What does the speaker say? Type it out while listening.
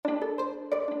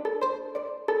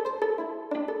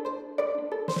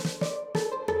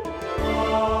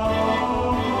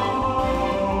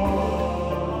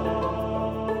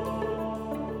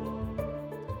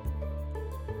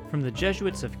From the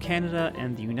Jesuits of Canada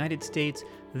and the United States,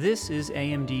 this is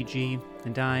AMDG,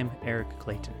 and I'm Eric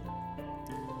Clayton.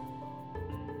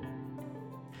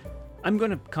 I'm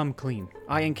going to come clean.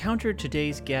 I encountered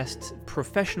today's guest's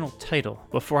professional title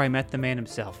before I met the man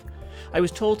himself. I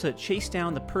was told to chase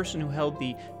down the person who held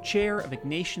the Chair of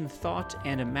Ignatian Thought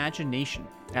and Imagination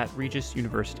at Regis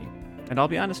University. And I'll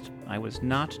be honest, I was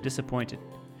not disappointed.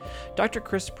 Dr.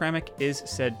 Chris Pramuk is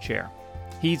said chair.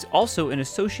 He's also an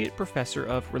associate professor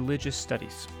of religious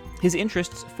studies. His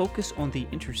interests focus on the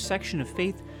intersection of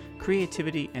faith,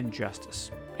 creativity, and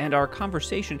justice. And our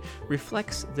conversation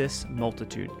reflects this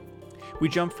multitude. We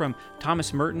jump from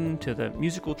Thomas Merton to the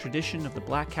musical tradition of the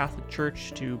Black Catholic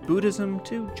Church to Buddhism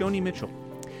to Joni Mitchell.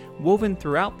 Woven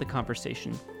throughout the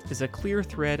conversation is a clear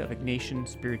thread of Ignatian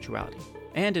spirituality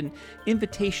and an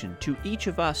invitation to each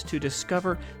of us to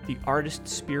discover the artist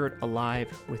spirit alive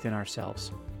within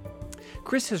ourselves.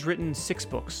 Chris has written 6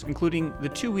 books, including the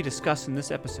 2 we discuss in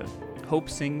this episode, Hope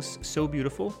Sings So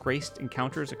Beautiful, Graced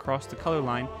Encounters Across the Color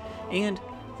Line, and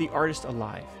The Artist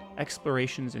Alive,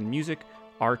 Explorations in Music,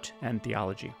 Art, and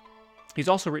Theology. He's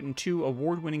also written 2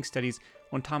 award-winning studies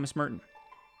on Thomas Merton.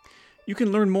 You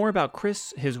can learn more about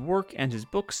Chris, his work, and his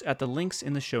books at the links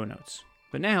in the show notes.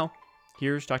 But now,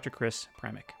 here's Dr. Chris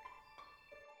Pramuk.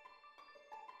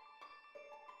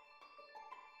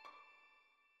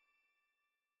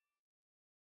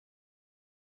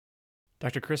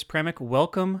 Dr. Chris Pramuk,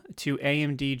 welcome to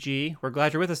AMDG. We're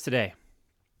glad you're with us today.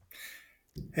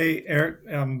 Hey, Eric,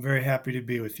 I'm very happy to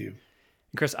be with you.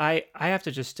 Chris, I have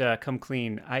to just come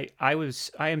clean. I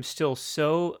am still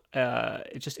so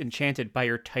just enchanted by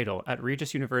your title at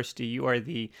Regis University. You are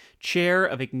the Chair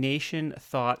of Ignatian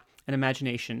Thought and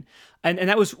Imagination, and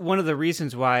that was one of the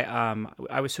reasons why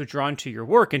I was so drawn to your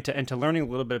work and to learning a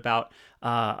little bit about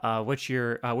what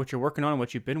you're working on and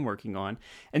what you've been working on.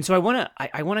 And so I want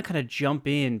to kind of jump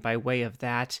in by way of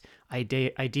that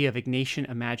idea of Ignatian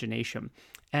imagination.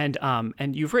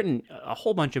 And you've written a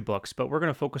whole bunch of books, but we're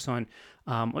going to focus on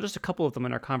just a couple of them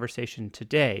in our conversation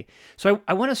today. So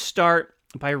I want to start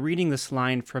by reading this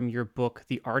line from your book,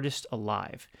 The Artist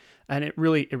Alive, and it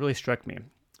really struck me.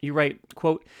 You write,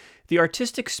 quote, "The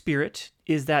artistic spirit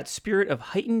is that spirit of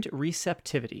heightened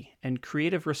receptivity and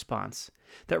creative response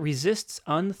that resists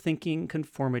unthinking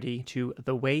conformity to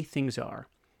the way things are,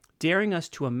 daring us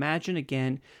to imagine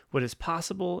again what is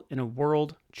possible in a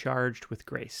world charged with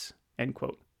grace." End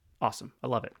quote. Awesome. I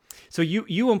love it. So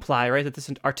you imply, right, that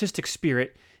this artistic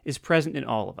spirit is present in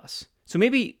all of us. So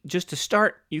maybe just to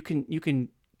start, you can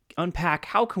unpack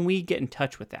how can we get in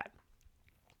touch with that?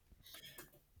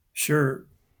 Sure.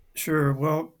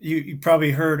 Well, you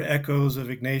probably heard echoes of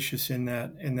Ignatius in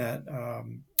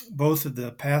that both of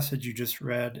the passage you just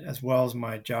read, as well as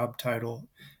my job title.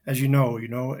 As you know,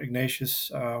 Ignatius,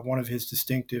 one of his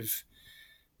distinctive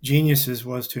geniuses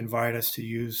was to invite us to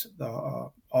use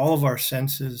all of our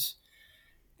senses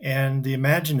and the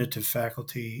imaginative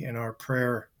faculty in our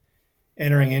prayer,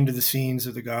 entering into the scenes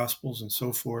of the Gospels and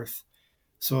so forth,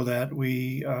 so that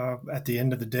we, at the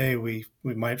end of the day, we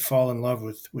might fall in love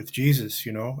with Jesus,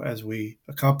 as we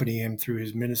accompany him through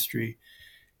his ministry,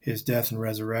 his death and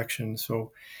resurrection.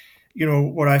 So,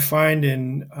 what I find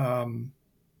in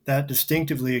that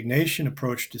distinctively Ignatian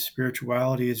approach to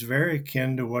spirituality is very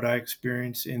akin to what I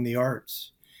experience in the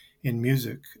arts, in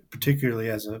music, particularly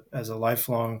as a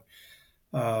lifelong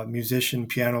musician,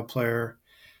 piano player.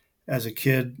 As a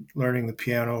kid learning the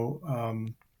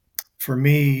piano, for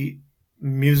me,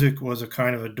 music was a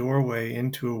kind of a doorway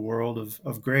into a world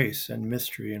of grace and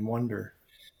mystery and wonder.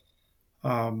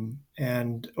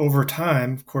 And over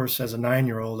time, of course, as a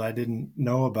 9-year-old, I didn't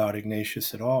know about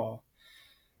Ignatius at all.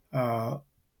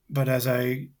 But as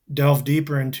I delved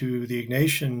deeper into the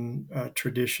Ignatian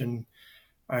tradition,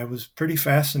 I was pretty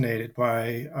fascinated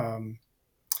by,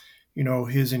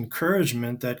 his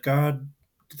encouragement that God,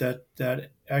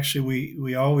 that actually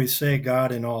we always say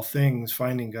God in all things,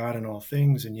 finding God in all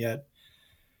things, and yet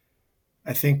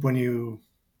I think when you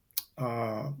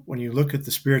look at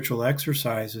the spiritual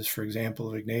exercises, for example,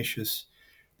 of Ignatius,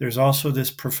 there's also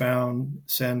this profound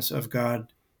sense of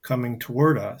God coming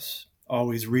toward us,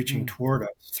 always reaching toward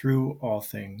us through all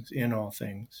things, in all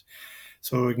things.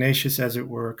 So Ignatius, as it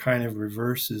were, kind of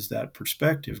reverses that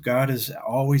perspective. God is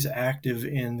always active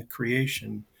in the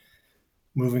creation,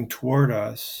 moving toward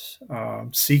us,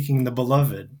 seeking the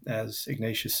beloved, as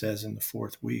Ignatius says in the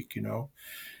 4th week,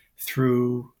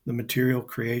 through the material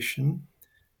creation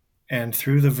and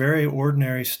through the very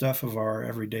ordinary stuff of our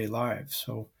everyday lives.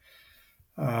 So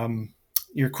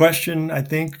your question, I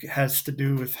think, has to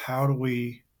do with how do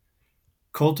we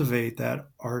cultivate that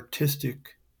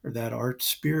artistic or that art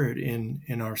spirit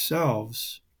in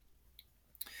ourselves.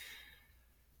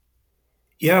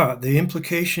 Yeah, the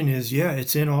implication is, yeah,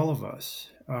 it's in all of us.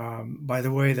 By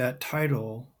the way, that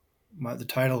title, the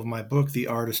title of my book, The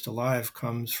Artist Alive,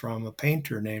 comes from a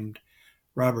painter named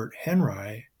Robert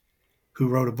Henry, who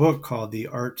wrote a book called The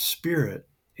Art Spirit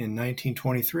in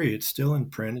 1923. It's still in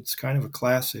print. It's kind of a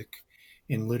classic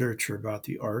in literature about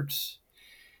the arts.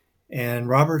 And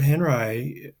Robert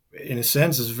Henry, in a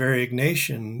sense, is very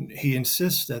Ignatian. He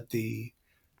insists that the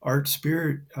art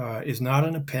spirit is not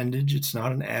an appendage, it's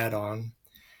not an add on,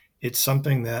 it's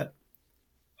something that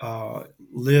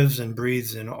lives and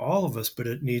breathes in all of us, but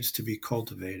it needs to be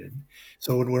cultivated.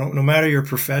 So, no matter your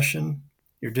profession,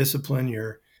 your discipline,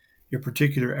 your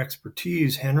particular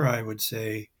expertise, Henry would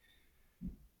say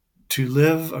to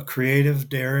live a creative,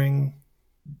 daring,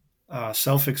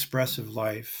 self expressive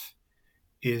life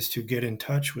is to get in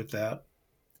touch with that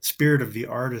spirit of the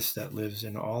artist that lives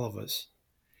in all of us.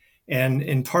 And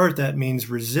in part, that means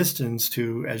resistance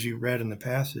to, as you read in the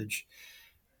passage,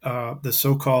 the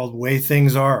so called way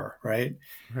things are, right?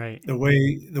 Right. The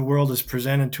way the world is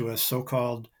presented to us, so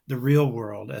called the real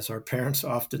world, as our parents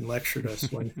often lectured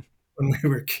us when we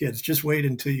were kids. Just wait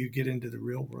until you get into the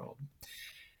real world.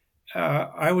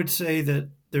 I would say that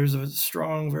there's a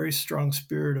strong, very strong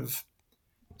spirit of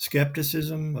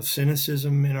skepticism, of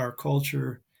cynicism in our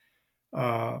culture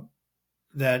uh,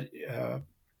 that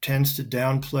tends to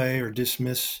downplay or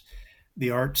dismiss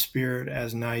the art spirit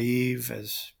as naive,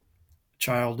 as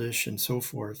childish, and so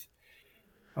forth.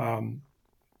 Um,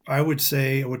 I would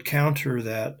say I would counter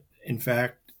that. In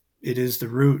fact, it is the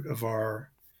root of our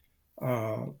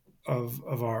uh, of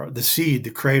our the seed,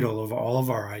 the cradle of all of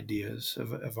our ideas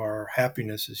of our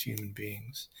happiness as human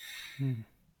beings. Mm.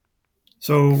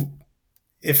 So,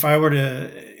 if I were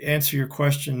to answer your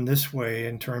question this way,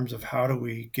 in terms of how do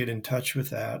we get in touch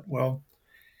with that, well,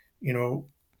 you know,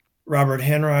 Robert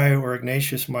Henry or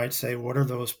Ignatius might say, what are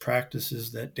those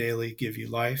practices that daily give you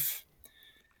life?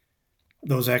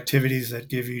 Those activities that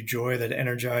give you joy, that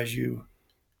energize you.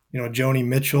 Joni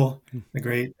Mitchell, the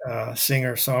great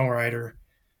singer songwriter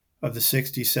of the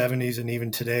 60s, 70s, and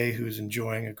even today, who's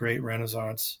enjoying a great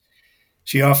renaissance.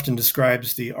 She often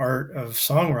describes the art of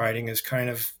songwriting as kind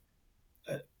of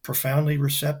profoundly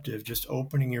receptive, just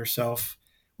opening yourself,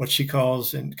 what she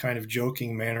calls in kind of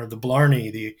joking manner, the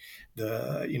blarney,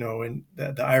 and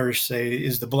the Irish say,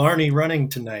 is the blarney running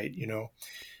tonight,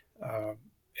 uh,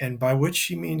 and by which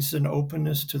she means an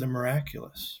openness to the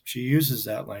miraculous. She uses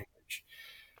that language,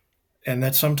 and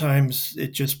that sometimes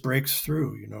it just breaks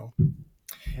through.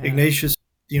 Yeah. Ignatius,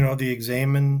 the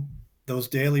examine those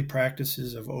daily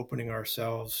practices of opening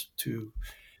ourselves to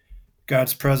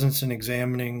God's presence and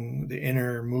examining the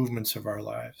inner movements of our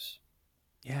lives.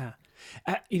 Yeah.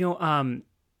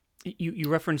 You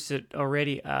referenced it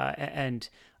already, and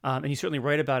you certainly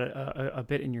write about it a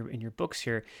bit in your books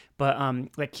here. But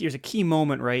like, there's a key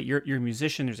moment, right? You're a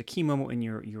musician. There's a key moment when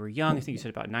you were young. I think you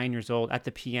said about 9 years old at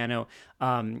the piano,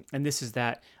 and this is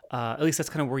that. At least that's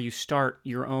kind of where you start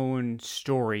your own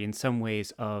story in some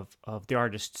ways of the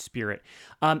artist's spirit,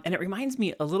 and it reminds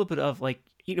me a little bit of, like,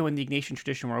 in the Ignatian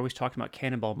tradition, we're always talking about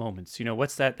cannonball moments.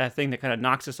 What's that thing that kind of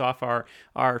knocks us off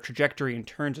our trajectory and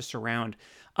turns us around.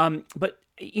 But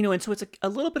and so it's a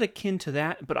little bit akin to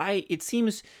that. But it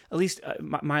seems, at least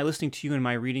my listening to you and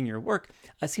my reading your work,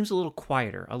 it seems a little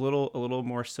quieter, a little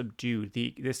more subdued.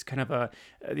 This kind of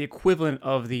the equivalent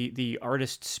of the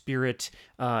artist spirit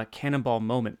cannonball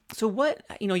moment. So what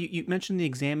you mentioned the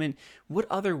examine. What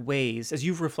other ways, as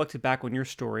you've reflected back on your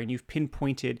story and you've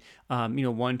pinpointed,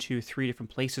 one, two, three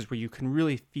different places where you can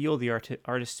really feel the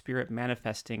artist spirit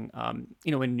manifesting,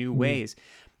 in new Mm. ways.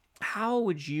 How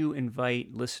would you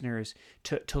invite listeners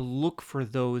to look for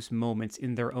those moments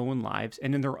in their own lives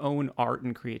and in their own art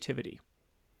and creativity?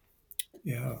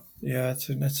 Yeah, yeah,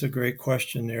 that's a great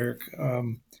question, Eric.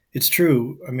 It's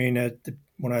true. I mean,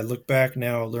 when I look back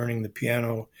now, learning the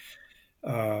piano,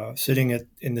 sitting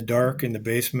in the dark in the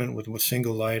basement with a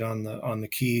single light on the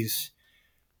keys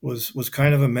was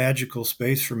kind of a magical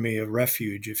space for me, a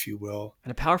refuge, if you will.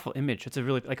 And a powerful image. It's a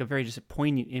really, like, a very just a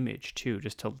poignant image too,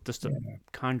 just to Yeah,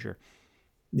 conjure.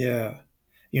 yeah.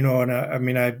 And I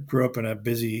mean, I grew up in a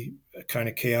busy, kind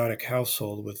of chaotic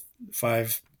household with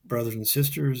five brothers and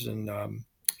sisters, and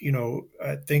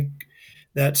I think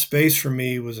that space for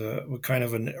me was a kind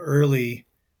of an early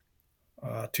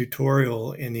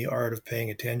tutorial in the art of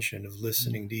paying attention, of Mm.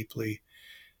 listening deeply,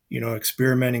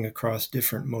 experimenting across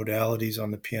different modalities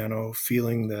on the piano,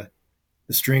 feeling the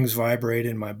strings vibrate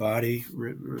in my body.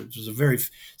 There's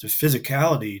it's a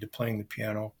physicality to playing the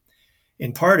piano.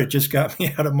 In part, it just got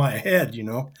me out of my head.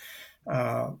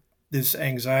 Uh, this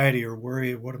anxiety or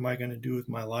worry, what am I going to do with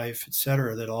my life, et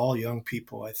cetera, that all young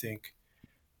people, I think,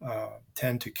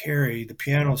 tend to carry, the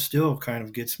piano still kind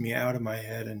of gets me out of my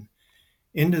head and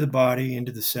into the body,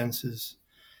 into the senses,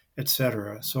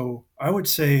 etc. So I would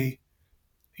say,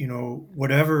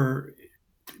 whatever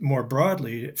more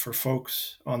broadly for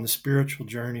folks on the spiritual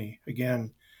journey,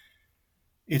 again,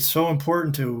 it's so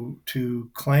important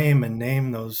to claim and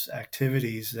name those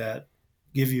activities that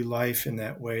give you life in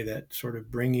that way, that sort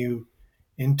of bring you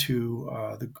into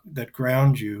that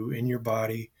ground you in your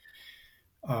body,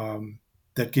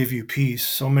 that give you peace.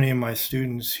 So many of my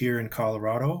students here in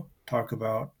Colorado talk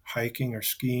about hiking or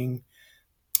skiing,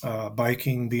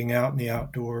 biking, being out in the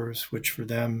outdoors, which for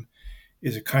them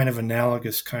is a kind of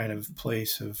analogous kind of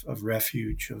place of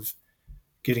refuge, of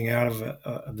getting out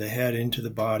of the head into the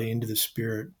body, into the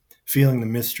spirit, feeling the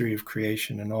mystery of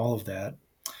creation and all of that.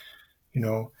 You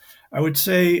know, I would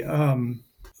say,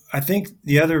 I think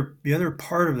the other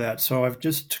part of that. So I've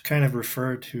just kind of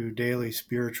referred to daily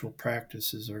spiritual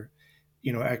practices, or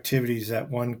activities that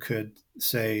one could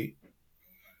say,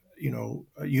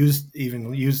 use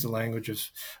the language of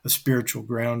a spiritual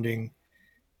grounding,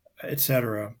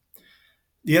 etc.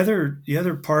 The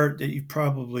other part that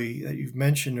you've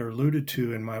mentioned or alluded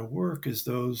to in my work is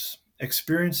those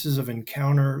experiences of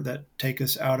encounter that take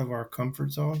us out of our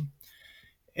comfort zone,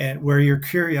 and where your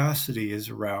curiosity is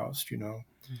aroused. Your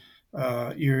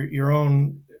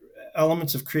own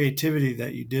elements of creativity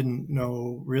that you didn't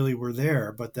know really were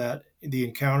there, but that the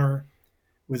encounter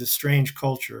with a strange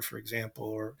culture, for example,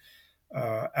 or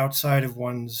outside of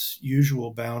one's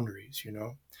usual boundaries.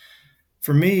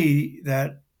 For me,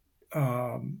 that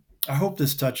I hope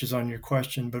this touches on your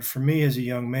question, but for me as a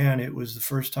young man, it was the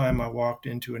first time I walked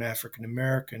into an African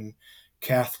American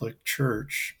Catholic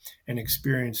church and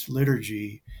experienced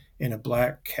liturgy in a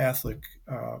Black Catholic,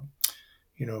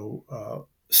 you know, uh,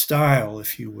 style,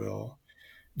 if you will.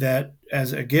 That,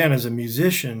 as a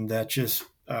musician, that just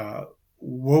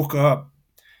woke up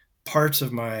parts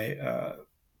of my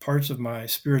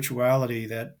spirituality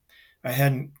that I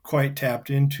hadn't quite tapped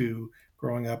into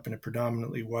growing up in a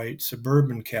predominantly white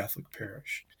suburban Catholic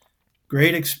parish.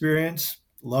 Great experience,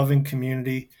 loving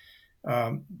community,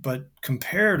 but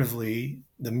comparatively,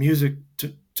 the music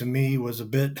to me was a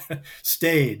bit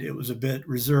staid. It was a bit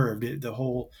reserved. The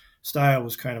whole style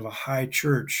was kind of a high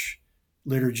church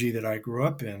liturgy that I grew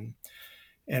up in.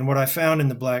 And what I found in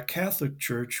the Black Catholic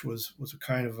Church was a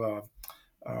kind of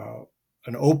uh,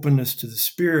 an openness to the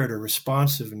spirit, or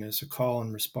responsiveness, a call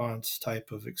and response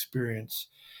type of experience,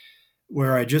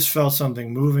 where I just felt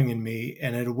something moving in me,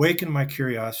 and it awakened my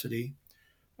curiosity.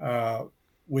 Uh,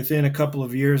 Within a couple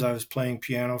of years, I was playing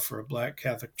piano for a Black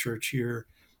Catholic church here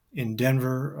in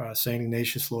Denver. St.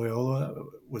 Ignatius Loyola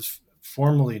was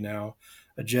formerly now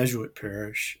a Jesuit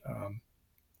parish.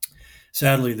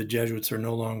 Sadly, the Jesuits are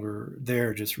no longer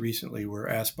there. Just recently, were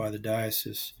asked by the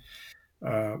diocese.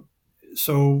 Uh,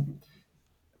 so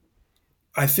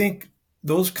I think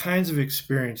those kinds of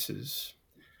experiences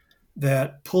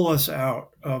that pull us out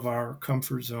of our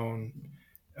comfort zone,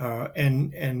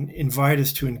 and invite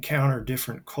us to encounter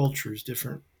different cultures,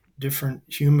 different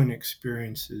human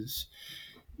experiences.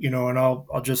 And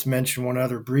I'll just mention one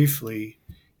other briefly,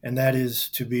 and that is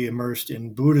to be immersed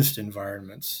in Buddhist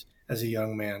environments as a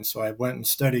young man. So I went and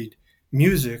studied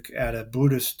music at a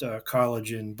Buddhist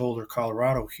college in Boulder,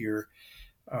 Colorado, here,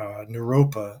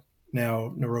 Naropa,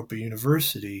 now Naropa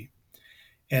University,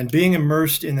 and being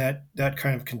immersed in that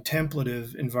kind of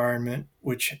contemplative environment,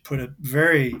 which put a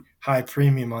very high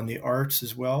premium on the arts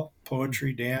as well: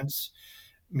 poetry, dance,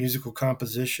 musical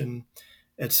composition,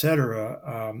 etc.,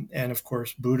 and of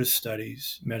course Buddhist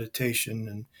studies, meditation,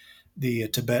 and the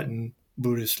Tibetan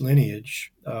Buddhist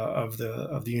lineage of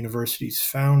the university's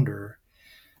founder.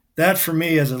 That for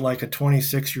me, as like a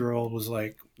 26-year-old, was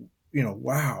like,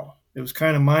 wow. It was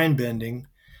kind of mind bending,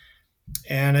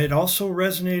 and it also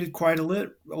resonated quite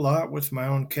a lot with my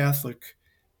own Catholic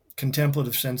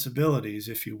contemplative sensibilities,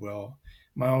 if you will.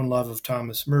 My own love of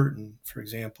Thomas Merton, for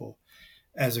example,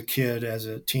 as a kid, as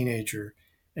a teenager,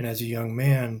 and as a young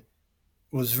man,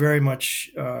 was very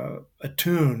much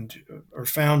attuned, or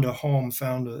found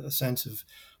a sense of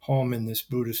home in this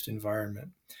Buddhist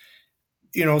environment.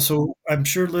 So I'm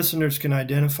sure listeners can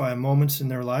identify moments in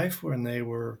their life when they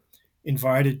were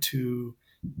invited to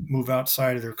move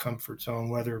outside of their comfort zone,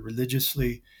 whether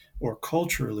religiously or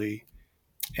culturally.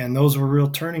 And those were real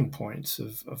turning points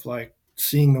of like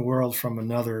seeing the world from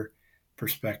another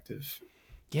perspective.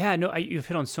 Yeah, no, you've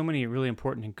hit on so many really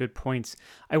important and good points.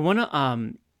 I want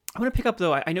to I want to pick up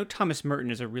though. I know Thomas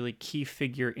Merton is a really key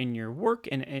figure in your work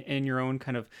and your own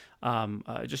kind of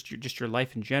just your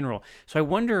life in general. So I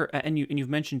wonder, and you've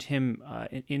mentioned him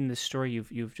in the story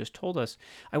you've just told us.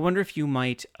 I wonder if you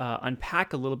might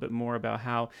unpack a little bit more about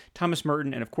how Thomas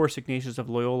Merton and of course Ignatius of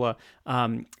Loyola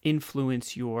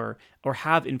influence your or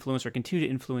have influenced or continue to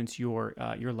influence your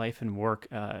life and work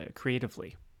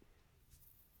creatively.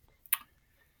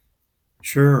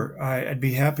 Sure, I'd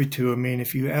be happy to. I mean,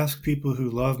 if you ask people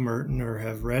who love Merton or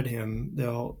have read him,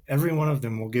 every one of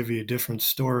them will give you a different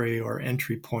story or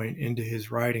entry point into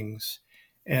his writings.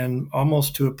 And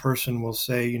almost to a person will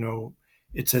say,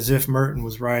 it's as if Merton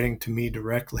was writing to me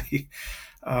directly.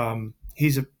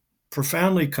 He's a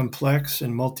profoundly complex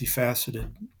and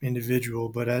multifaceted individual,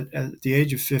 but at the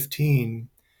age of 15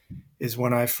 is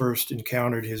when I first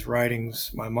encountered his writings.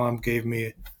 My mom gave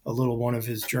me a little one of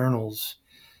his journals,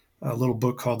 a little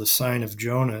book called The Sign of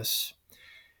Jonas.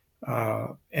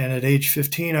 And at age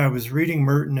 15, I was reading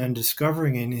Merton and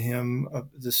discovering in him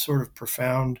this sort of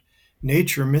profound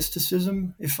nature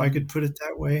mysticism, if I Mm, could put it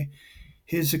that way.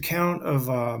 His account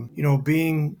of,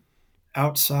 being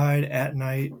outside at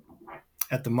night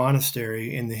at the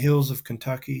monastery in the hills of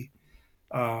Kentucky,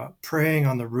 praying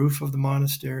on the roof of the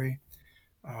monastery.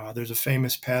 There's a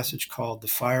famous passage called The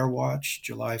Fire Watch,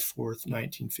 July 4th,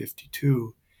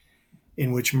 1952,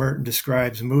 in which Merton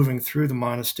describes moving through the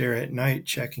monastery at night,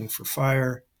 checking for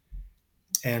fire,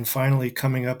 and finally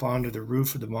coming up onto the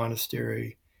roof of the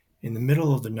monastery in the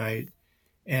middle of the night.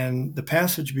 And the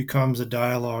passage becomes a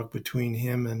dialogue between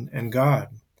him and God,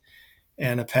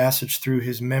 and a passage through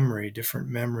his memory, different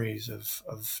memories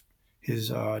of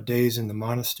his days in the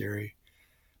monastery.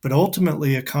 But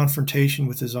ultimately, a confrontation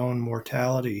with his own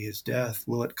mortality, his death.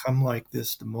 Will it come like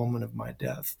this, the moment of my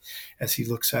death? As he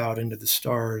looks out into the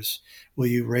stars, will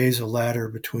you raise a ladder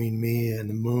between me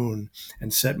and the moon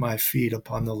and set my feet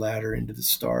upon the ladder into the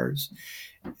stars?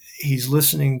 He's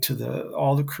listening to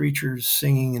all the creatures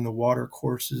singing in the water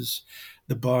courses,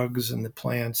 the bugs and the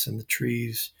plants and the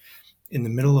trees in the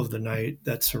middle of the night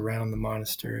that surround the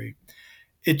monastery.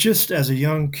 It just, as a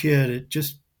young kid,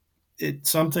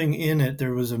 something in it.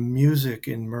 There was a music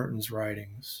in Merton's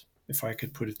writings, if I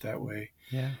could put it that way,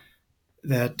 yeah.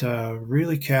 that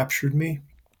really captured me.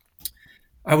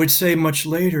 I would say much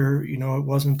later, it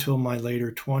wasn't until my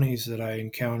later 20s that I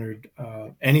encountered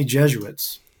any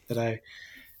Jesuits, that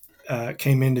I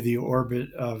came into the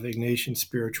orbit of Ignatian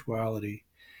spirituality.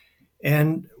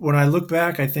 And when I look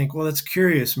back, I think, well, that's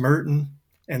curious, Merton,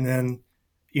 and then,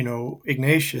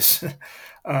 Ignatius.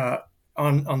 uh,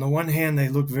 on the one hand, they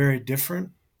look very different.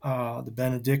 The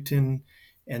Benedictine,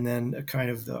 and then a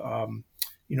kind of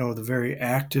the very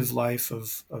active life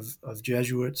of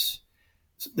Jesuits,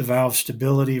 the vow of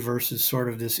stability versus sort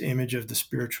of this image of the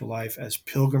spiritual life as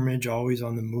pilgrimage, always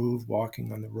on the move,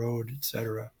 walking on the road,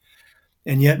 etc.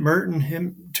 And yet Merton,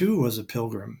 him too, was a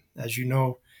pilgrim, as you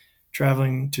know,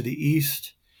 traveling to the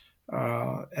east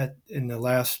in the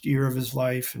last year of his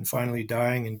life, and finally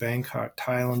dying in Bangkok,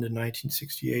 Thailand in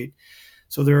 1968.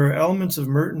 So there are elements of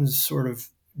Merton's sort of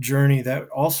journey that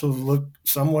also look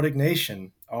somewhat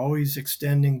Ignatian, always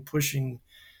extending, pushing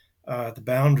the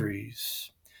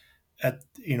boundaries at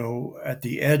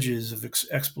the edges of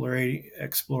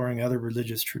exploring other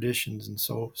religious traditions and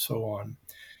so on.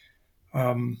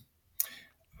 Um,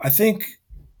 I think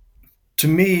to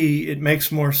me it makes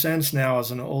more sense now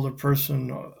as an older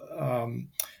person, um,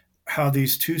 how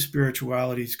these two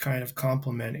spiritualities kind of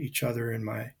complement each other in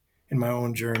my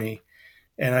own journey.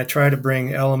 And I try to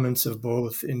bring elements of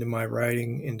both into my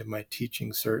writing, into my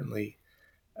teaching, certainly.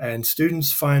 And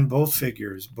students find both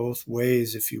figures, both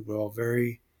ways, if you will,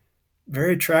 very,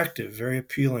 very attractive, very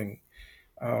appealing.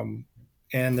 Um,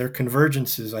 and their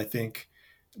convergences, I think,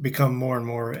 become more and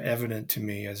more evident to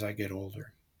me as I get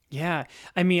older. Yeah,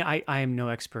 I mean, I am no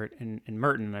expert in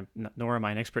Merton, nor am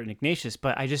I an expert in Ignatius,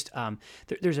 but I just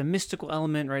there's a mystical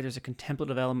element, right? There's a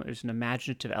contemplative element, there's an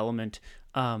imaginative element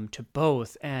to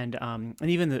both, and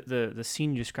even the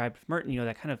scene you described with Merton,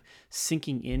 that kind of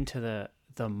sinking into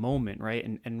the moment, right,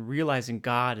 and realizing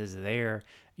God is there,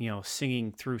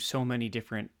 singing through so many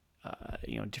different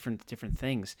different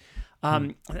things.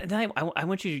 Hmm. And then I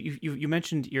want you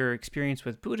mentioned your experience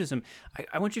with Buddhism.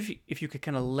 I want you if you could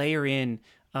kind of layer in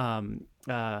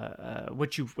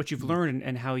what you've learned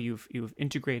and how you've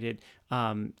integrated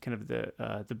kind of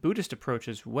the Buddhist approach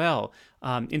as well,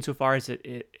 insofar as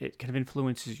it kind of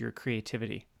influences your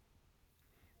creativity.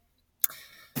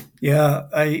 Yeah,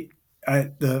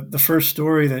 the first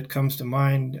story that comes to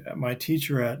mind. My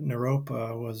teacher at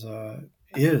Naropa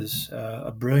is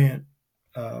a brilliant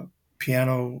uh,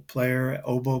 piano player,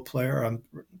 oboe player,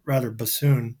 rather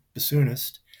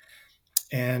bassoonist,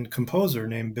 and composer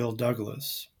named Bill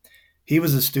Douglas. He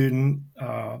was a student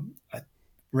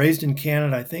raised in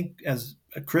Canada, I think, as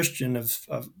a Christian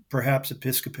of perhaps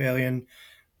Episcopalian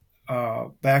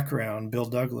background, Bill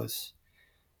Douglas,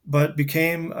 but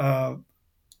became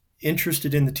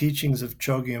interested in the teachings of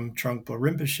Chogyam Trungpa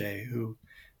Rinpoche, who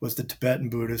was the Tibetan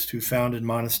Buddhist who founded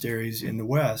monasteries in the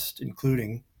West,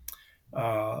 including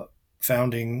uh,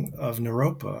 founding of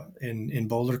Naropa in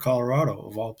Boulder, Colorado,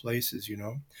 of all places, you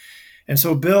know. And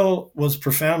so Bill was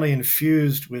profoundly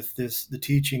infused with the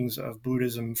teachings of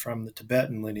Buddhism from the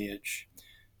Tibetan lineage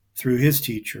through his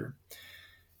teacher.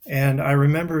 And I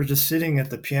remember just sitting at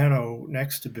the piano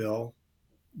next to Bill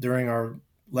during our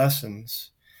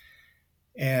lessons,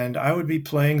 and I would be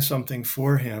playing something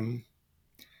for him,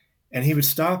 and he would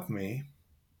stop me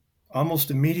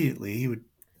almost immediately. He would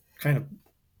kind of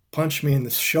punch me in the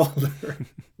shoulder,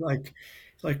 like,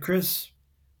 Chris,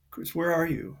 where are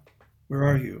you? Where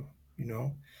are you? You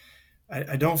know,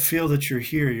 I don't feel that you're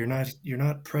here. You're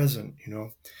not present. You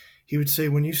know, he would say,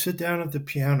 when you sit down at the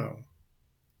piano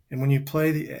and when you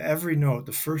play every note,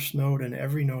 the first note and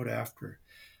every note after,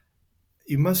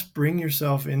 you must bring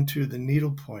yourself into the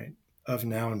needle point of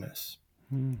nowness.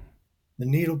 Hmm. The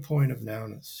needle point of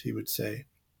nowness, he would say.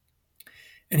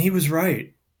 And he was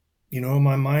right. You know,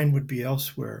 my mind would be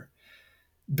elsewhere.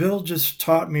 Bill just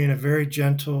taught me in a very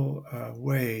gentle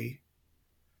way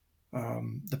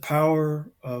the power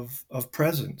of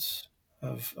presence,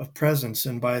 of presence.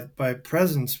 And by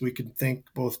presence, we can think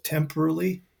both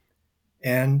temporally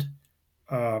and,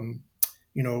 um,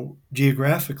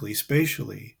 geographically,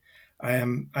 spatially. I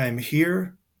am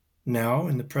here now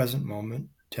in the present moment,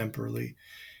 temporally.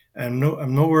 I'm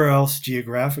nowhere else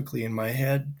geographically in my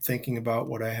head thinking about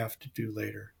what I have to do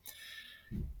later.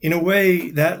 In a way,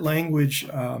 that language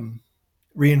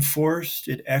reinforced,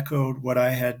 it echoed what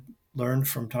I had learned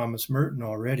from Thomas Merton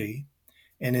already,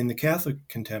 and in the Catholic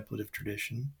contemplative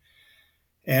tradition,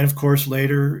 and of course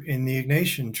later in the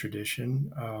Ignatian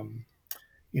tradition.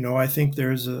 I think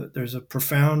there's a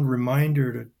profound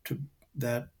reminder to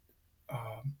that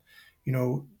um,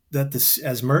 that this,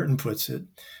 as Merton puts it,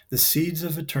 the seeds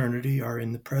of eternity are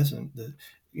in the present,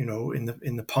 in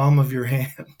the palm of your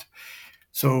hand.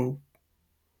 So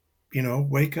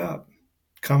wake up,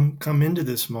 come into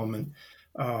this moment.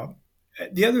 Uh,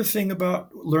 the other thing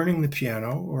about learning the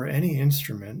piano or any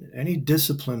instrument, any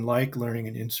discipline like learning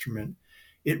an instrument,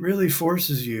 it really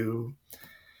forces you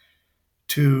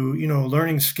to,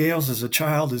 learning scales as a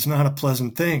child is not a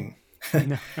pleasant thing.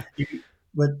 No. You-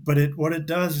 but what it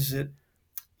does is it,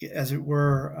 as it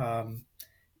were,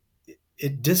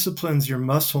 it disciplines your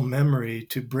muscle memory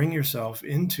to bring yourself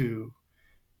into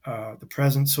the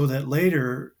present, so that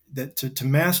later, that to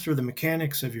master the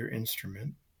mechanics of your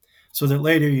instrument, so that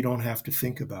later you don't have to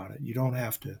think about it. You don't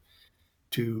have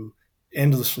to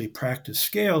endlessly practice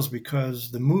scales,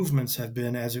 because the movements have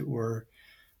been, as it were,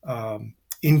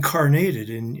 incarnated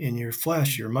in your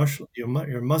flesh, your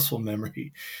muscle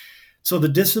memory. So the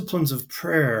disciplines of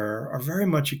prayer are very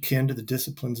much akin to the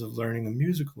disciplines of learning a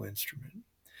musical instrument.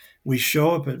 We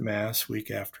show up at Mass week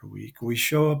after week. We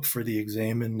show up for the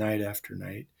examen night after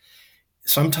night.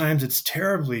 Sometimes it's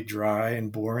terribly dry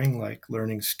and boring, like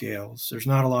learning scales. There's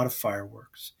not a lot of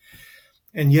fireworks.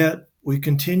 And yet we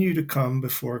continue to come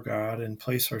before God and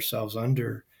place ourselves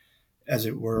under, as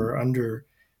it were, under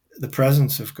the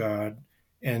presence of God,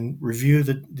 and review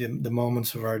the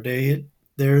moments of our day.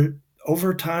 There,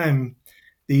 over time,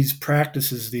 these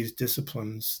practices, these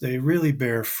disciplines, they really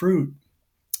bear fruit,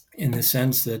 in the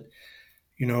sense that,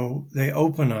 they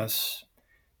open us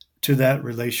to that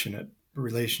relationship,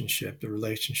 the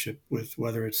relationship with,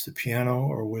 whether it's the piano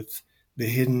or with the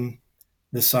hidden,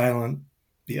 the silent,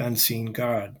 the unseen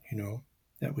God,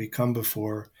 that we come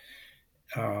before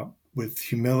with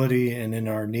humility, and in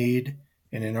our need,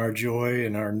 and in our joy,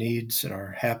 and our needs, and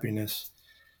our happiness,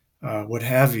 what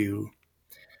have you.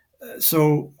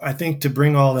 So I think, to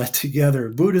bring all that together,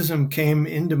 Buddhism came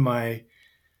into my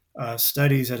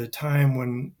studies at a time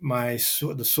when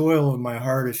the soil of my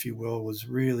heart, if you will, was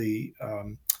really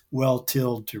well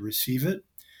tilled to receive it,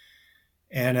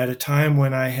 and at a time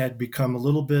when I had become a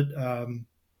little bit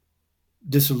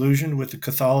disillusioned with the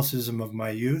Catholicism of my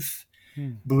youth.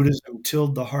 Hmm. Buddhism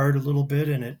tilled the heart a little bit,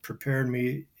 and it prepared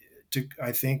me to,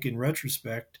 I think, in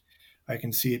retrospect, I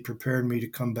can see it prepared me to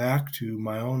come back to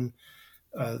my own,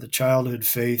 the childhood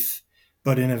faith,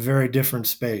 but in a very different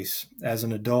space as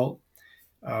an adult,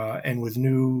 and with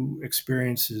new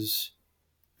experiences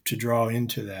to draw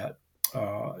into that,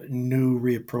 new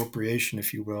reappropriation,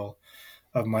 if you will,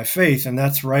 of my faith. And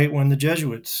that's right when the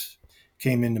Jesuits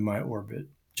came into my orbit,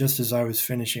 just as I was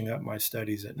finishing up my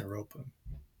studies at Naropa.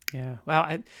 Yeah.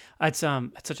 Wow. That's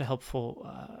such a helpful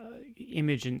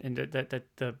image, and that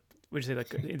the what do you say,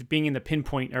 like being in the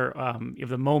pinpoint or of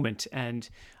the moment, Yeah.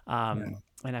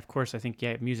 and of course I think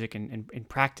music and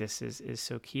practice is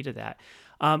so key to that.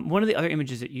 One of the other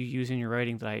images that you use in your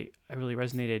writing that I really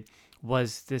resonated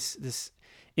was this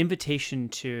invitation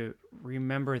to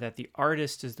remember that the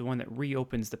artist is the one that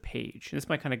reopens the page. And this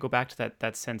might kind of go back to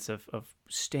that sense of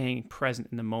staying present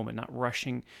in the moment, not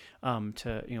rushing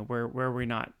to where we're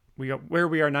not where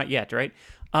we are not yet, right?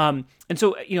 And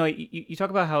so you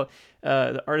talk about how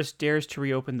the artist dares to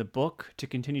reopen the book, to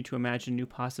continue to imagine new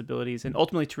possibilities, and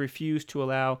ultimately to refuse to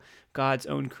allow God's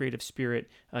own creative spirit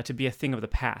to be a thing of the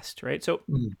past, right? So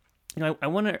Mm. I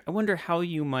wonder how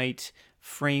you might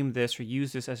frame this or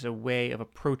use this as a way of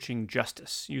approaching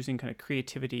justice, using kind of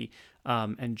creativity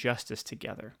and justice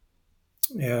together.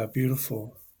 Yeah,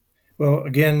 beautiful. Well,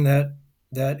 again,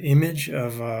 that image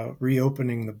of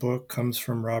reopening the book comes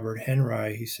from Robert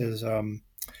Henry. He says,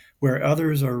 "Where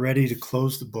others are ready to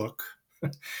close the book,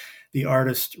 the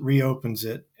artist reopens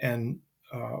it and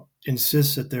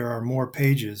insists that there are more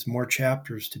pages, more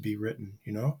chapters to be written."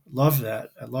 Love that.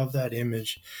 I love that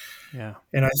image, Yeah.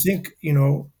 and I think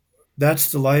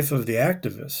that's the life of the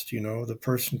activist. The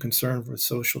person concerned with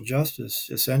social justice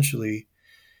essentially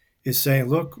is saying,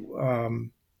 "Look,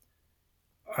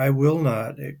 I will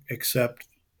not accept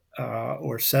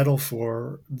or settle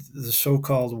for the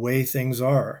so-called way things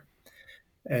are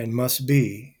and must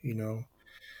be."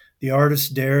 The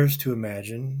artist dares to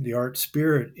imagine the art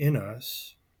spirit in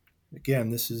us. Again,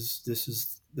 this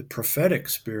is the prophetic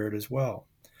spirit as well.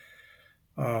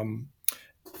 Um,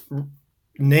 r-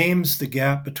 Names the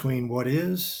gap between what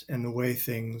is and the way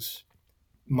things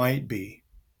might be.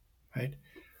 Right.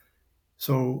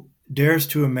 So dares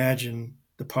to imagine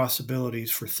the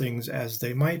possibilities for things as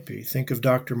they might be. Think of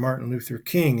Dr. Martin Luther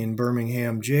King in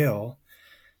Birmingham jail.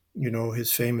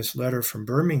 His famous letter from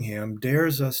Birmingham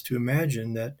dares us to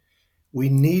imagine that we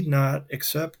need not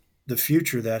accept the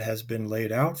future that has been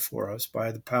laid out for us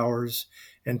by the powers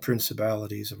and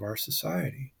principalities of our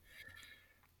society.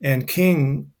 And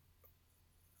King,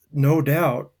 no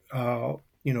doubt, um,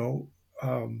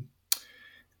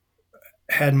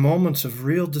 had moments of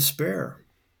real despair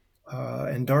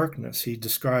and darkness. He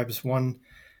describes one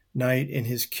night in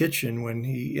his kitchen when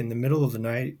in the middle of the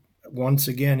night, once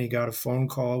again, he got a phone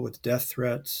call with death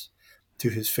threats to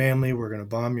his family. "We're going to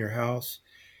bomb your house."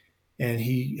 And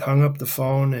he hung up the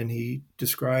phone and he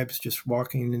describes just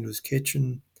walking into his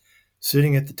kitchen,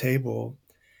 sitting at the table,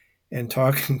 and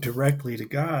talking directly to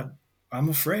God. "I'm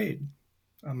afraid.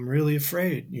 I'm really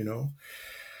afraid."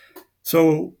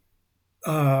 So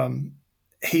um,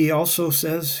 he also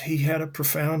says he had a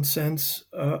profound sense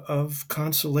of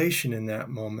consolation in that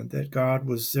moment, that God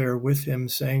was there with him,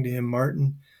 saying to him,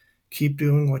 "Martin, keep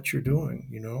doing what you're doing.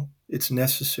 It's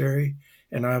necessary,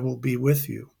 and I will be with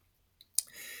you."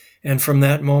 And from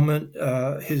that moment,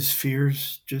 his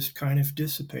fears just kind of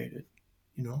dissipated.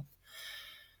 You know.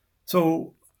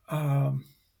 So um,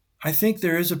 I think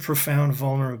there is a profound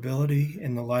vulnerability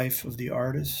in the life of the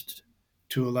artist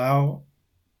to allow,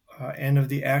 and of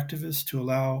the activist to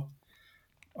allow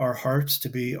our hearts to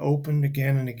be opened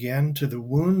again and again to the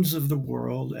wounds of the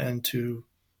world, and to,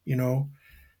 you know,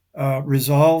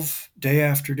 resolve day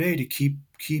after day to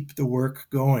keep the work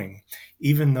going,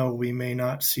 even though we may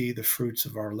not see the fruits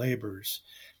of our labors.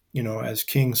 As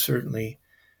King certainly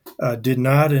did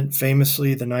not, and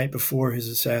famously the night before his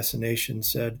assassination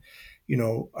said,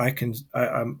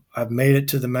 I've made it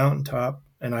to the mountaintop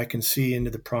and I can see into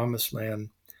the promised land.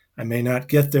 I may not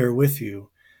get there with you,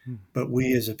 Hmm. but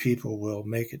we as a people will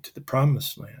make it to the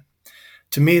promised land.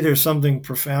 To me, there's something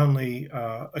profoundly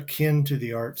akin to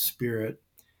the art spirit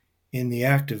in the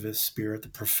activist spirit, the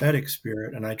prophetic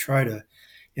spirit. And I try to,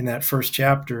 in that first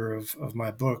chapter of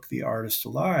my book, The Artist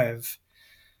Alive,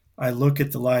 I look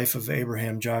at the life of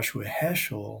Abraham Joshua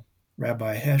Heschel,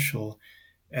 Rabbi Heschel,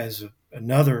 as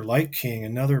another, like King,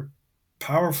 another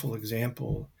powerful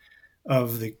example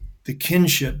of the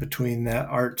kinship between that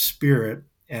art spirit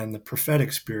and the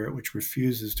prophetic spirit, which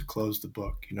refuses to close the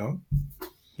book.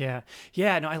 Yeah,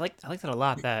 yeah. No, I like that a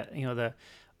lot. That the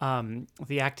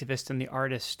activist and the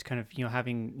artist kind of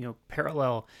having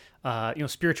parallel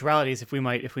spiritualities, if we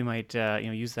might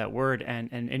use that word,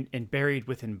 and buried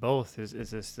within both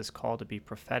is this call to be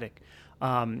prophetic,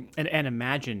 and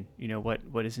imagine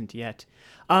what isn't yet.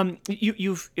 You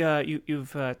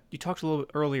talked a little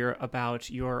earlier about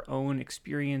your own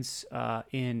experience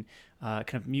in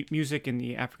kind of music in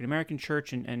the African American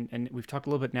church, and we've talked a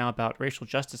little bit now about racial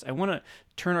justice. I want to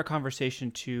turn our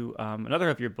conversation to another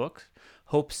of your books,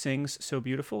 Hope Sings So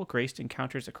Beautiful, Graced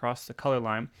Encounters Across the Color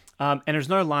Line. And there's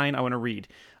another line I want to read,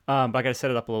 but I got to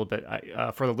set it up a little bit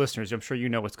for the listeners. I'm sure you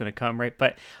know what's going to come, right?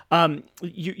 But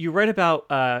you write about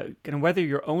kind of whether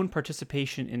your own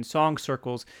participation in song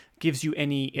circles gives you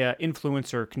any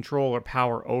influence or control or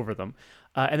power over them.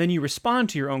 And then you respond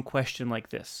to your own question like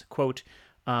this, quote,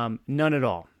 none at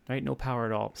all, right? No power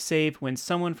at all, save when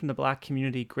someone from the Black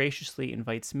community graciously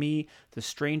invites me, the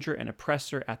stranger and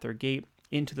oppressor at their gate,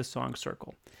 into the song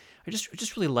circle. I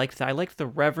just really liked that. I liked the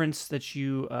reverence that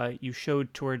you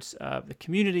showed towards the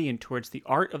community and towards the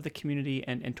art of the community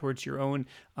and towards your own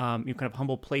kind of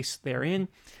humble place therein.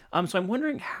 So I'm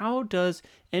wondering, how does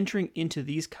entering into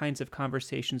these kinds of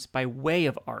conversations by way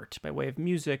of art, by way of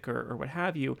music or what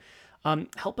have you,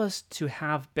 help us to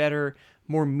have better,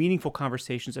 more meaningful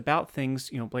conversations about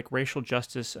things, like racial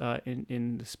justice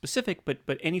in the specific,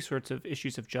 but any sorts of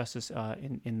issues of justice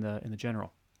in the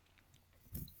general.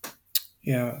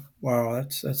 Yeah, wow,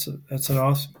 that's an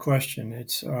awesome question.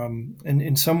 It's and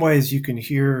in some ways you can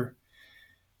hear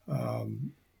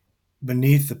um,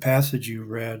 beneath the passage you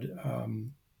read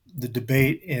the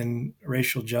debate in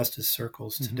racial justice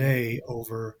circles Mm-hmm. today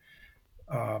over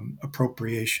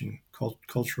appropriation,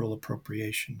 cultural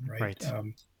appropriation, right?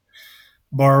 Right.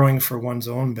 Borrowing for one's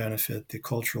own benefit the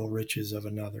cultural riches of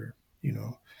another. You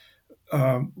know,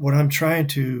 what I'm trying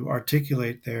to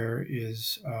articulate there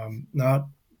is not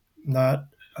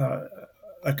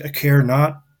a care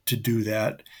not to do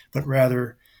that, but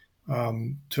rather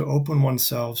to open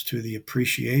oneself to the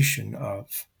appreciation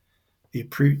of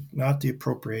not the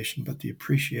appropriation, but the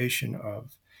appreciation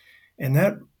of, and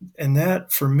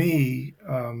that for me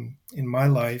in my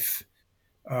life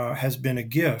has been a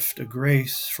gift, a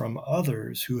grace from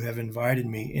others who have invited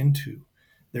me into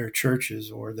their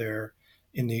churches or their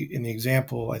in the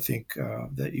example I think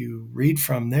that you read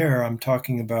from there. I'm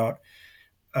talking about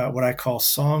what I call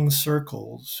song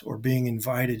circles, or being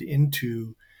invited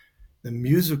into the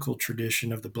musical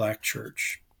tradition of the Black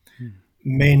church, Hmm.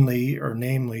 mainly or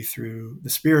namely through the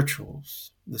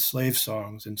spirituals, the slave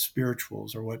songs and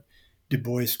spirituals, or what Du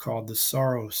Bois called the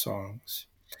sorrow songs.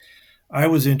 I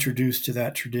was introduced to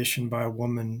that tradition by a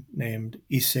woman named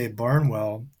Issei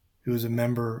Barnwell, who is a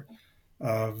member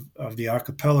of the a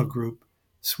cappella group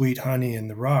Sweet Honey in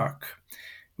the Rock,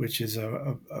 which is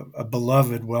a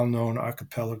beloved, well known a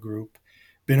cappella group,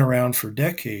 been around for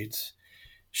decades.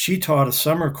 She taught a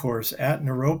summer course at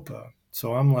Naropa.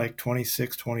 So I'm like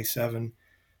 26, 27,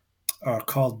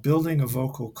 called Building a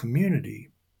Vocal Community,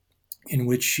 in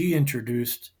which she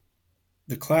introduced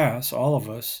the class, all of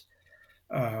us.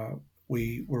 Uh,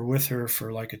 we were with her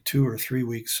for like a 2 or 3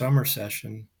 week summer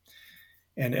session.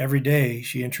 And every day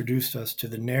she introduced us to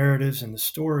the narratives and the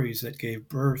stories that gave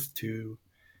birth to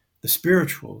the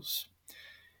spirituals.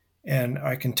 And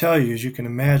I can tell you, as you can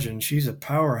imagine, she's a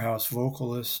powerhouse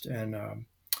vocalist and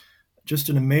just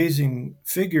an amazing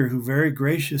figure who very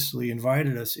graciously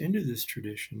invited us into this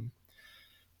tradition.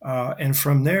 And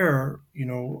from there,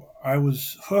 I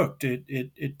was hooked.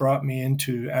 It brought me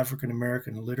into African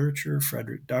American literature,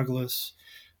 Frederick Douglass,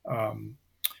 um,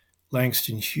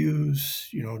 Langston Hughes,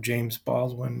 James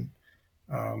Baldwin,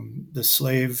 the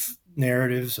slave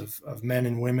narratives of men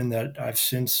and women that I've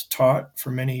since taught for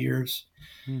many years.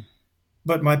 Hmm.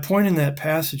 But my point in that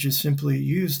passage is simply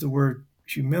use the word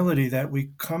humility, that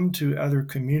we come to other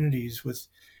communities with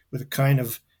a kind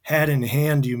of hat in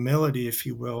hand humility, if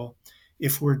you will.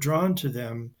 If we're drawn to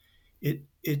them, it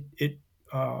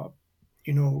uh,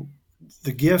 you know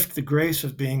the gift, the grace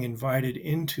of being invited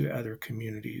into other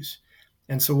communities.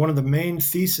 And so one of the main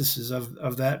theses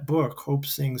of that book, Hope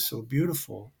Sings So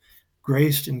Beautiful,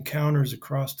 Graced Encounters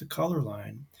Across the Color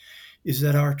Line, is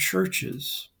that our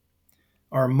churches,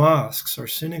 our mosques, our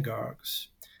synagogues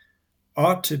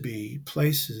ought to be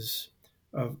places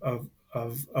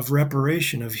of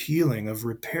reparation, of healing, of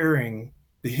repairing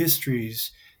the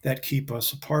histories that keep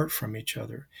us apart from each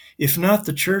other. If not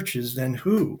the churches, then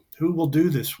who? Who will do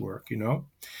this work,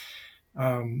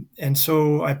 And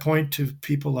so I point to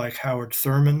people like Howard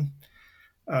Thurman,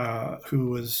 who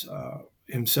was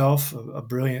himself a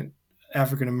brilliant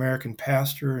African American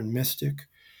pastor and mystic,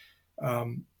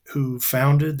 who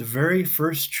founded the very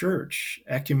first church,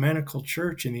 ecumenical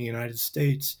church in the United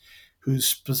States, whose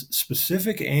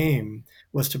specific aim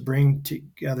was to bring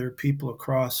together people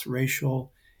across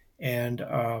racial and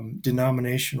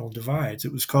denominational divides.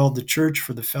 It was called the Church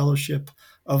for the Fellowship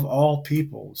of All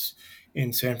Peoples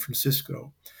in San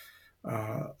Francisco.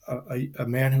 A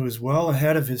man who was well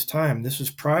ahead of his time. This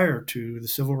was prior to the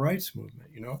civil rights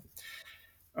movement,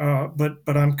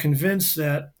 But I'm convinced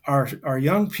that our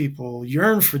young people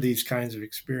yearn for these kinds of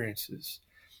experiences.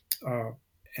 Uh,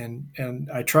 and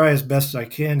I try as best I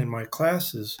can in my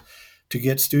classes to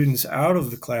get students out of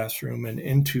the classroom and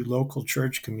into local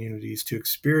church communities to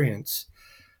experience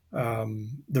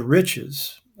the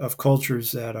riches of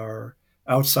cultures that are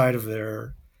outside of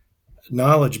their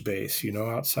knowledge base,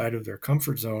 outside of their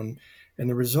comfort zone. And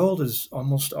the result is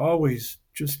almost always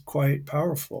just quite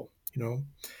powerful.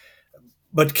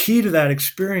 But key to that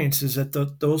experience is that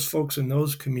those folks in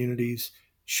those communities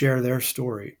share their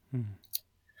story,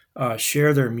 Mm.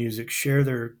 share their music, share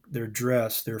their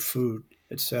dress, their food,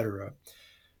 etc.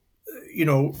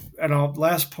 And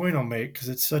last point I'll make, because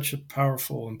it's such a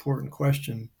powerful, important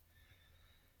question.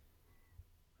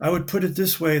 I would put it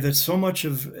this way, that so much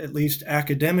of at least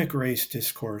academic race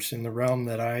discourse in the realm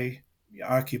that I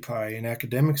occupy in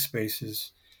academic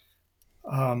spaces,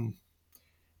 um,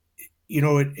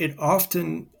 it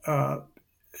often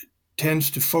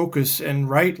tends to focus, and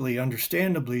rightly,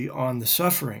 understandably, on the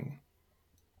suffering,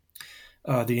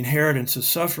 the inheritance of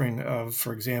suffering of,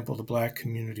 for example, the Black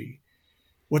community.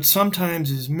 What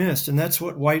sometimes is missed, and that's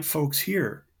what white folks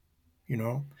hear, you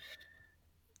know,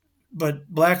 but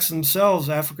Blacks themselves,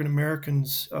 African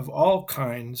Americans of all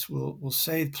kinds, will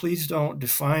say, please don't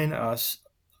define us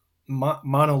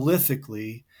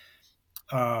monolithically,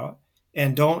 uh,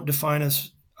 and don't define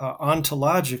us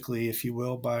ontologically, if you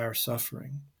will, by our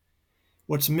suffering.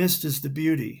 What's missed is the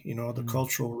beauty, the Mm.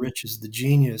 cultural riches, the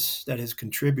genius that has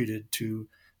contributed to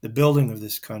the building of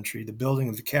this country, the building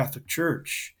of the Catholic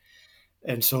Church.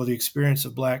 And so the experience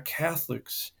of Black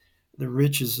Catholics, the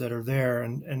riches that are there.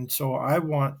 And so I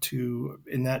want to,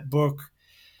 in that book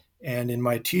and in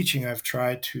my teaching, I've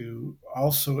tried to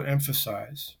also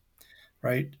emphasize,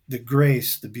 right, the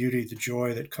grace, the beauty, the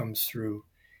joy that comes through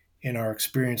in our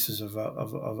experiences of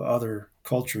other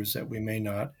cultures that we may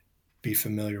not be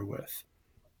familiar with.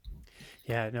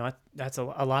 Yeah, no, that's a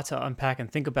lot to unpack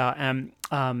and think about. I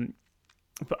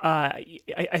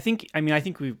think, I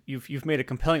think you've made a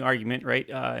compelling argument, right?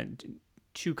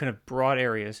 Two kind of broad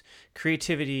areas: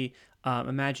 creativity,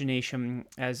 imagination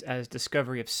as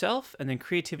discovery of self, and then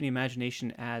creativity,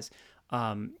 imagination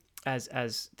um,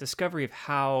 as discovery of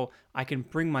how I can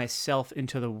bring myself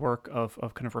into the work of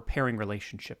kind of repairing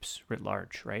relationships writ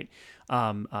large, right?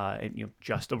 And,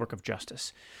 just the work of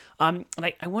justice. And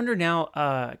I wonder now,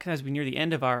 kind of as we near the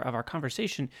end of our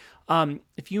conversation,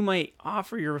 if you might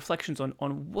offer your reflections on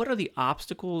what are the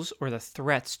obstacles or the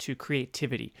threats to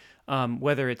creativity,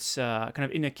 whether it's kind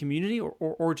of in a community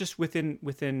or just within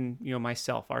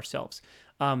myself, ourselves,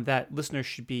 that listeners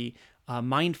should be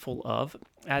mindful of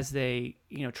as they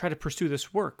try to pursue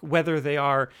this work, whether they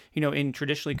are in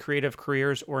traditionally creative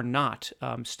careers or not.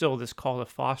 Still, this call to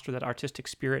foster that artistic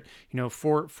spirit,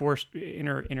 for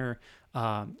inner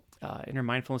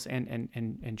mindfulness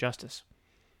and justice.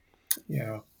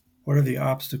 Yeah. What are the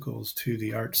obstacles to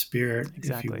the art spirit, if you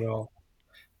Exactly. will,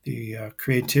 the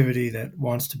creativity that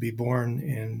wants to be born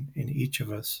in each of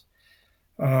us?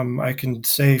 I can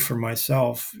say for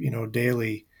myself,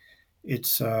 daily,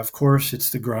 it's of course it's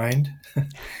the grind.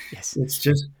 Yes. It's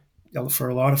just for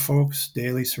a lot of folks,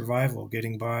 daily survival,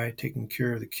 getting by, taking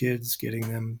care of the kids,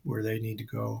 getting them where they need to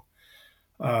go.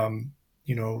 Um,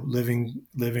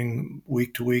 living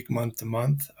week to week, month to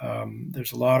month.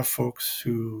 There's a lot of folks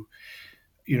who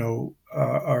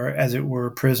are, as it were,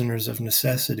 prisoners of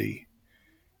necessity.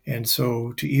 And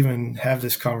so to even have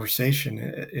this conversation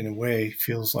in a way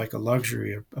feels like a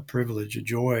luxury, a privilege, a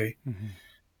joy.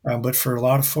 Mm-hmm. But for a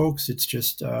lot of folks, it's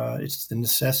just it's the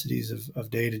necessities of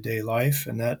day-to-day life,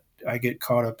 and that I get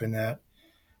caught up in that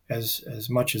as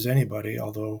much as anybody.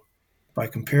 Although by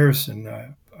comparison,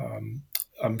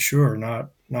 I'm sure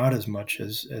not as much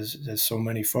as so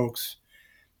many folks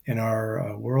in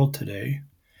our world today.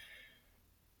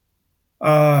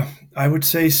 I would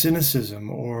say cynicism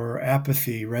or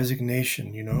apathy,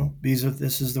 resignation.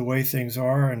 This is the way things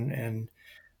are, and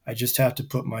I just have to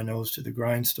put my nose to the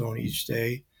grindstone each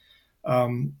day.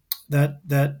 Um,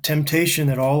 that temptation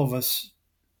that all of us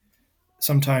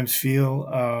sometimes feel,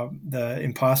 the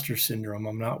imposter syndrome.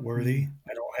 I'm not worthy. Mm.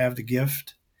 I don't have the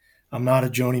gift. I'm not a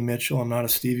Joni Mitchell. I'm not a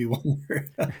Stevie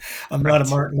Wonder. I'm not a Right.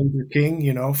 Martin Luther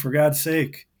King. For God's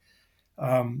sake.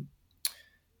 Um,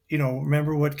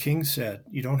 remember what King said.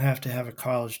 You don't have to have a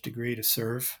college degree to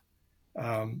serve.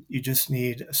 You just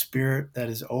need a spirit that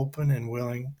is open and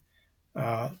willing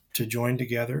to join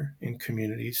together in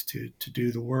communities to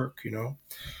do the work.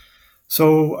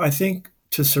 So I think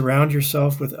to surround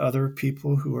yourself with other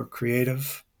people who are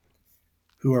creative,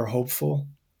 who are hopeful,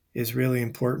 is really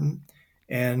important,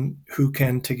 and who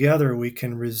can together we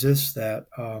can resist that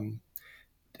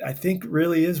I think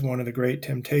really is one of the great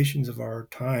temptations of our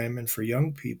time, and for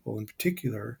young people in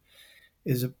particular,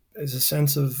 is a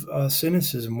sense of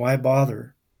cynicism. Why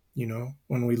bother?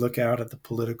 When we look out at the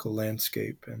political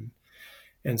landscape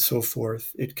and so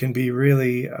forth, it can be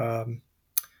really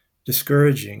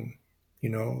discouraging.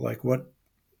 Like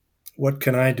what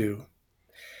can I do?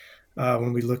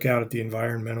 When we look out at the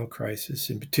environmental crisis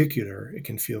in particular, it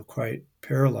can feel quite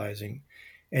paralyzing.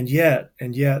 And yet,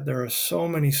 there are so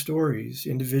many stories,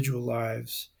 individual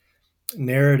lives,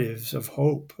 narratives of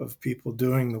hope, of people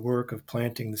doing the work of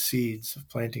planting the seeds, of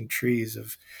planting trees,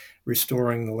 of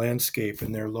restoring the landscape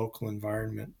in their local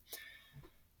environment.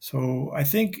 So I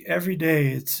think every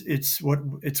day it's what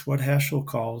Heschel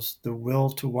calls the will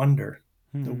to wonder,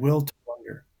 the Hmm. will to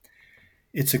wonder.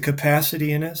 It's a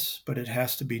capacity in us, but it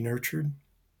has to be nurtured.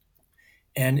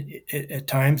 And at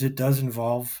times it does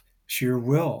involve sheer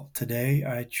will. Today,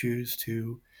 I choose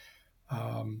to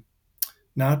um,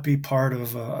 not be part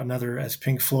of another, as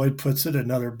Pink Floyd puts it,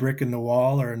 another brick in the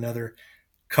wall or another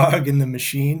cog in the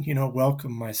machine.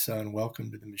 Welcome, my son,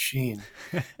 welcome to the machine.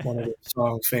 One of the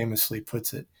songs famously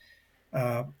puts it.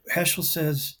 Heschel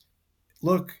says,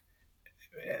 look,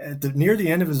 near the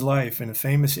end of his life, in a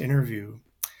famous interview,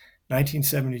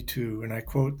 1972, and I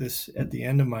quote this at the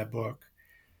end of my book,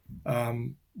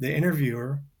 the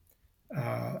interviewer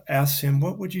asks him,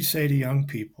 what would you say to young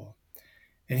people?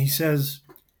 And he says,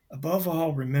 above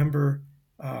all, remember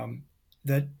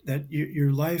that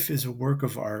your life is a work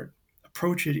of art.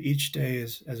 Approach it each day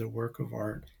as a work of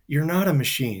art. You're not a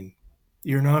machine.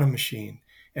 You're not a machine.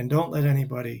 And don't let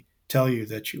anybody tell you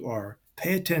that you are.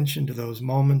 Pay attention to those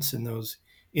moments and those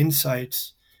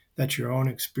insights that your own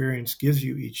experience gives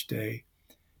you each day.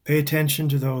 Pay attention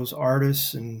to those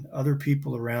artists and other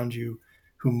people around you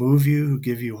who move you, who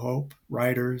give you hope,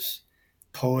 writers,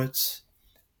 poets.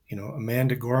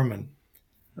 Amanda Gorman,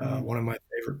 Mm. one of my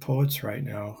favorite poets right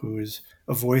now, who is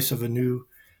a voice of a new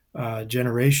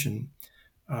generation.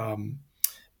 Um,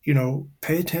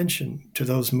 Pay attention to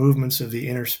those movements of the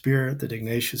inner spirit that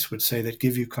Ignatius would say that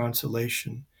give you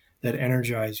consolation, that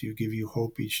energize you, give you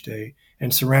hope each day,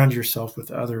 and surround yourself with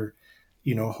other,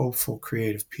 hopeful,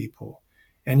 creative people,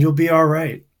 and you'll be all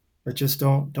right. But just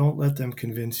don't let them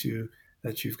convince you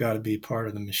that you've got to be part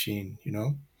of the machine.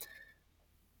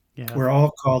 Yeah. We're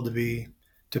all called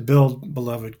to build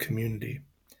beloved community,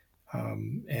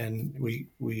 and we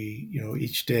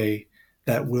each day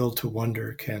that will to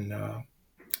wonder can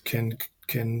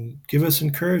give us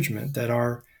encouragement that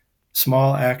our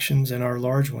small actions and our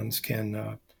large ones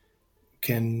can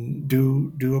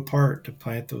do a part to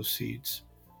plant those seeds.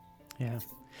 Yeah.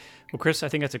 Well, Chris, I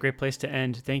think that's a great place to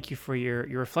end. Thank you for your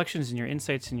reflections and your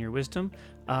insights and your wisdom.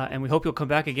 And we hope you'll come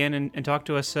back again and talk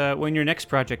to us when your next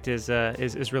project is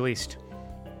released.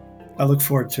 I look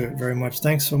forward to it very much.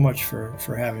 Thanks so much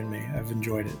for having me. I've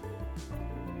enjoyed it.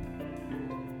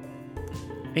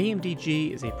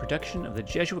 AMDG is a production of the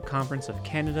Jesuit Conference of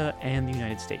Canada and the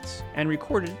United States, and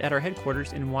recorded at our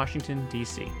headquarters in Washington,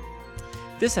 D.C.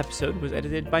 This episode was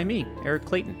edited by me, Eric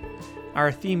Clayton.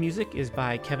 Our theme music is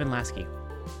by Kevin Lasky.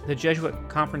 The Jesuit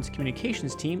Conference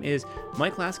Communications team is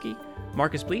Mike Lasky,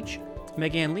 Marcus Bleach,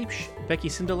 Megan Leach, Becky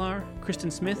Sindelar,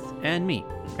 Kristen Smith, and me,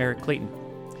 Eric Clayton.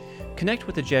 Connect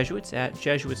with the Jesuits at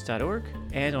jesuits.org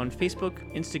and on Facebook,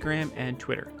 Instagram, and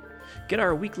Twitter. Get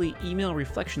our weekly email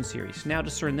reflection series, Now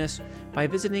Discern This, by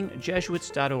visiting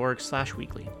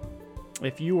jesuits.org/weekly.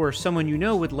 If you or someone you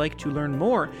know would like to learn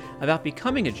more about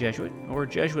becoming a Jesuit or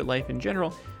Jesuit life in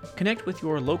general, connect with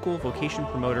your local vocation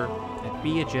promoter at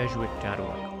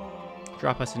beajesuit.org.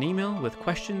 Drop us an email with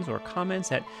questions or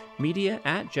comments at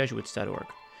media@jesuits.org.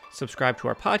 Subscribe to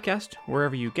our podcast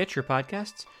wherever you get your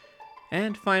podcasts.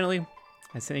 And finally,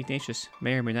 as St. Ignatius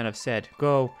may or may not have said,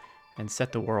 go and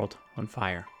set the world on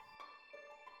fire.